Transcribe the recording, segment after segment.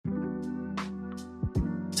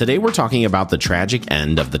Today we're talking about the tragic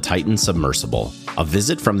end of the Titan submersible, a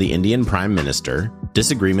visit from the Indian Prime Minister,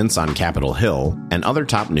 disagreements on Capitol Hill, and other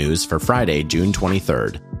top news for Friday, June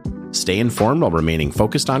 23rd. Stay informed while remaining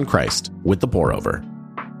focused on Christ with the pour-over.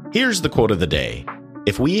 Here's the quote of the day.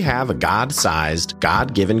 If we have a God-sized,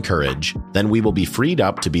 God-given courage, then we will be freed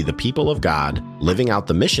up to be the people of God, living out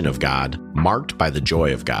the mission of God, marked by the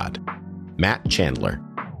joy of God. Matt Chandler.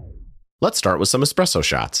 Let's start with some espresso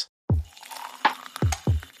shots.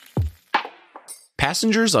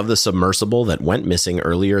 Passengers of the submersible that went missing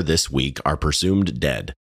earlier this week are presumed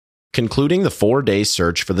dead. Concluding the 4-day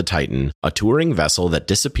search for the Titan, a touring vessel that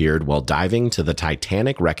disappeared while diving to the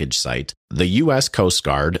Titanic wreckage site, the U.S. Coast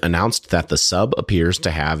Guard announced that the sub appears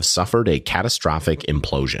to have suffered a catastrophic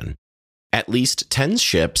implosion. At least 10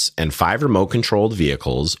 ships and 5 remote-controlled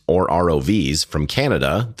vehicles, or ROVs, from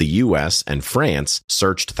Canada, the U.S., and France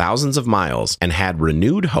searched thousands of miles and had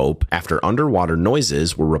renewed hope after underwater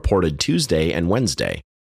noises were reported Tuesday and Wednesday.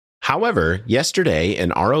 However, yesterday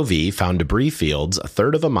an ROV found debris fields a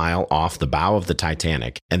third of a mile off the bow of the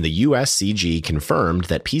Titanic, and the USCG confirmed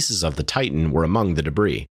that pieces of the Titan were among the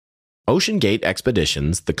debris. OceanGate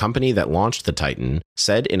Expeditions, the company that launched the Titan,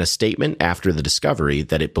 said in a statement after the discovery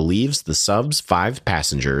that it believes the sub's 5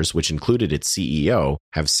 passengers, which included its CEO,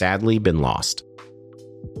 have sadly been lost.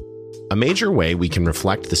 A major way we can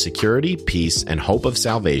reflect the security, peace, and hope of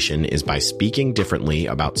salvation is by speaking differently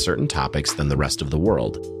about certain topics than the rest of the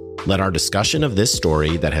world. Let our discussion of this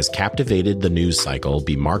story that has captivated the news cycle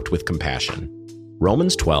be marked with compassion.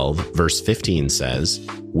 Romans 12, verse 15 says,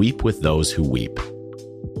 "Weep with those who weep."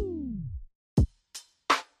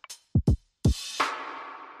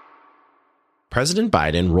 President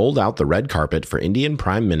Biden rolled out the red carpet for Indian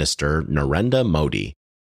Prime Minister Narendra Modi.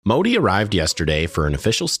 Modi arrived yesterday for an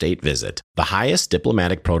official state visit, the highest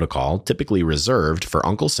diplomatic protocol typically reserved for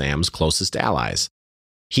Uncle Sam's closest allies.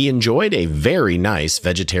 He enjoyed a very nice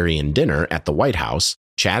vegetarian dinner at the White House,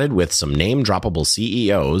 chatted with some name-droppable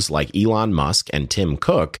CEOs like Elon Musk and Tim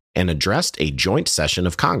Cook, and addressed a joint session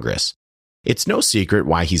of Congress. It's no secret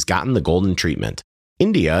why he's gotten the golden treatment.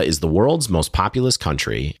 India is the world's most populous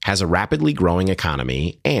country, has a rapidly growing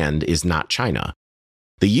economy, and is not China.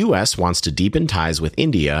 The U.S. wants to deepen ties with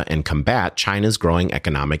India and combat China's growing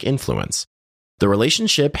economic influence. The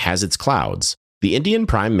relationship has its clouds. The Indian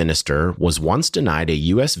Prime Minister was once denied a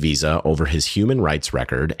U.S. visa over his human rights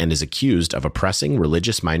record and is accused of oppressing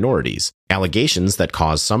religious minorities, allegations that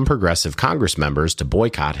caused some progressive Congress members to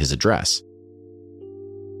boycott his address.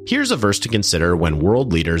 Here's a verse to consider when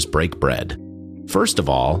world leaders break bread. First of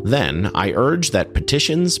all, then, I urge that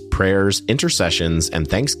petitions, prayers, intercessions, and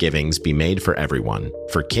thanksgivings be made for everyone,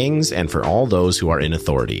 for kings and for all those who are in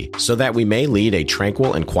authority, so that we may lead a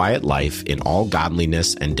tranquil and quiet life in all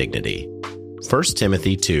godliness and dignity. 1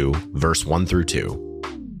 Timothy 2, verse 1 through 2.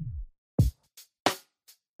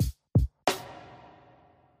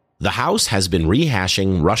 The House has been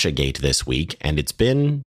rehashing Russiagate this week, and it's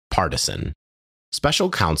been partisan. Special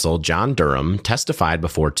counsel John Durham testified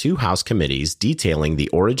before 2 House committees detailing the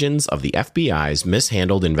origins of the FBI's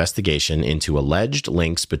mishandled investigation into alleged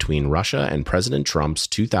links between Russia and President Trump's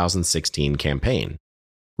 2016 campaign.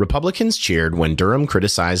 Republicans cheered when Durham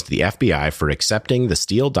criticized the FBI for accepting the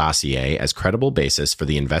Steele dossier as credible basis for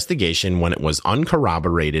the investigation when it was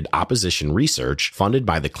uncorroborated opposition research funded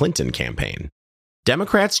by the Clinton campaign.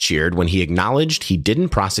 Democrats cheered when he acknowledged he didn't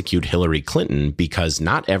prosecute Hillary Clinton because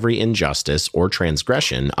not every injustice or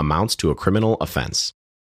transgression amounts to a criminal offense.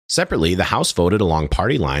 Separately, the House voted along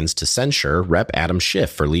party lines to censure Rep. Adam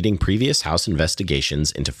Schiff for leading previous House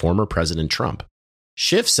investigations into former President Trump.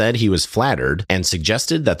 Schiff said he was flattered and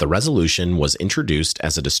suggested that the resolution was introduced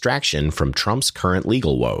as a distraction from Trump's current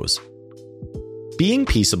legal woes. Being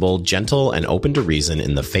peaceable, gentle, and open to reason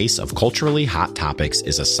in the face of culturally hot topics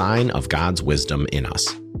is a sign of God's wisdom in us.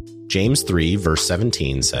 James 3, verse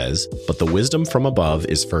 17 says, "But the wisdom from above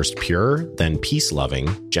is first pure, then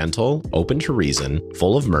peace-loving, gentle, open to reason,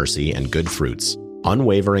 full of mercy and good fruits,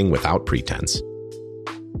 unwavering without pretense."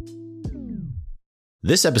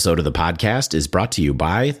 This episode of the podcast is brought to you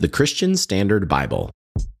by the Christian Standard Bible.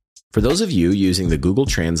 For those of you using the Google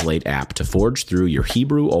Translate app to forge through your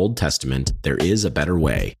Hebrew Old Testament, there is a better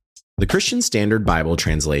way. The Christian Standard Bible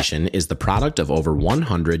translation is the product of over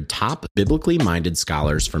 100 top biblically minded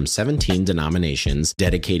scholars from 17 denominations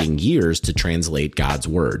dedicating years to translate God's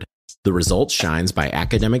Word. The result shines by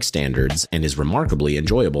academic standards and is remarkably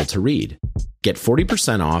enjoyable to read. Get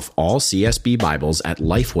 40% off all CSB Bibles at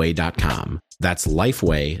Lifeway.com. That's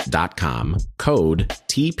Lifeway.com, code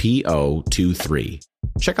TPO23.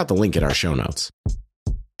 Check out the link in our show notes.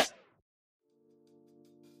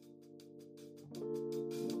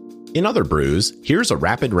 In other brews, here's a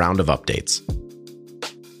rapid round of updates.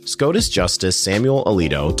 SCOTUS Justice Samuel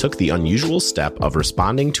Alito took the unusual step of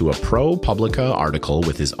responding to a ProPublica article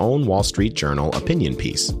with his own Wall Street Journal opinion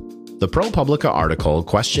piece. The ProPublica article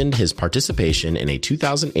questioned his participation in a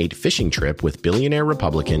 2008 fishing trip with billionaire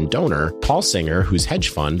Republican donor Paul Singer, whose hedge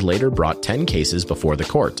fund later brought 10 cases before the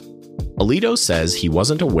court. Alito says he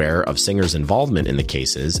wasn't aware of Singer's involvement in the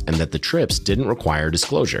cases and that the trips didn't require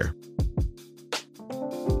disclosure.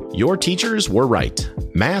 Your teachers were right.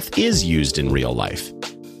 Math is used in real life.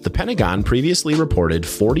 The Pentagon previously reported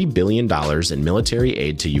 $40 billion in military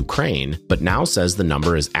aid to Ukraine, but now says the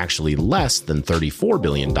number is actually less than $34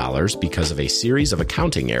 billion because of a series of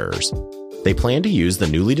accounting errors. They plan to use the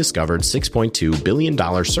newly discovered $6.2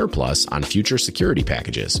 billion surplus on future security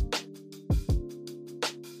packages.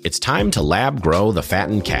 It's time to lab grow the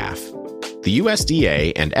fattened calf. The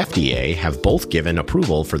USDA and FDA have both given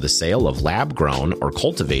approval for the sale of lab-grown or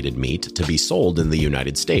cultivated meat to be sold in the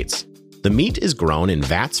United States. The meat is grown in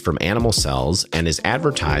vats from animal cells and is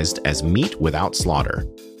advertised as meat without slaughter.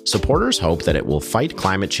 Supporters hope that it will fight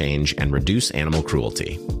climate change and reduce animal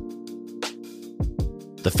cruelty.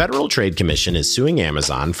 The Federal Trade Commission is suing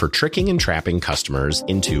Amazon for tricking and trapping customers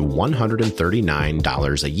into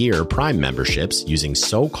 $139 a year Prime memberships using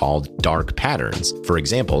so-called dark patterns, for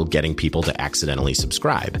example, getting people to accidentally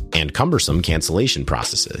subscribe, and cumbersome cancellation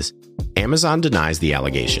processes. Amazon denies the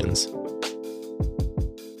allegations.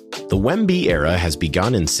 The Wemby era has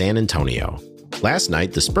begun in San Antonio. Last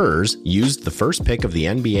night, the Spurs used the first pick of the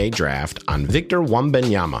NBA draft on Victor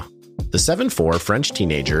Wembanyama. The 7'4" French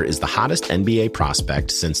teenager is the hottest NBA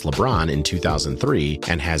prospect since LeBron in 2003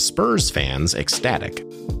 and has Spurs fans ecstatic.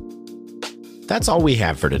 That's all we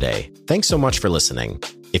have for today. Thanks so much for listening.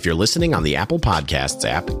 If you're listening on the Apple Podcasts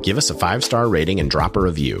app, give us a 5-star rating and drop a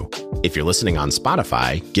review. If you're listening on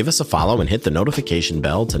Spotify, give us a follow and hit the notification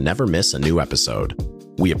bell to never miss a new episode.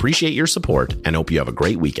 We appreciate your support and hope you have a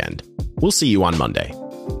great weekend. We'll see you on Monday.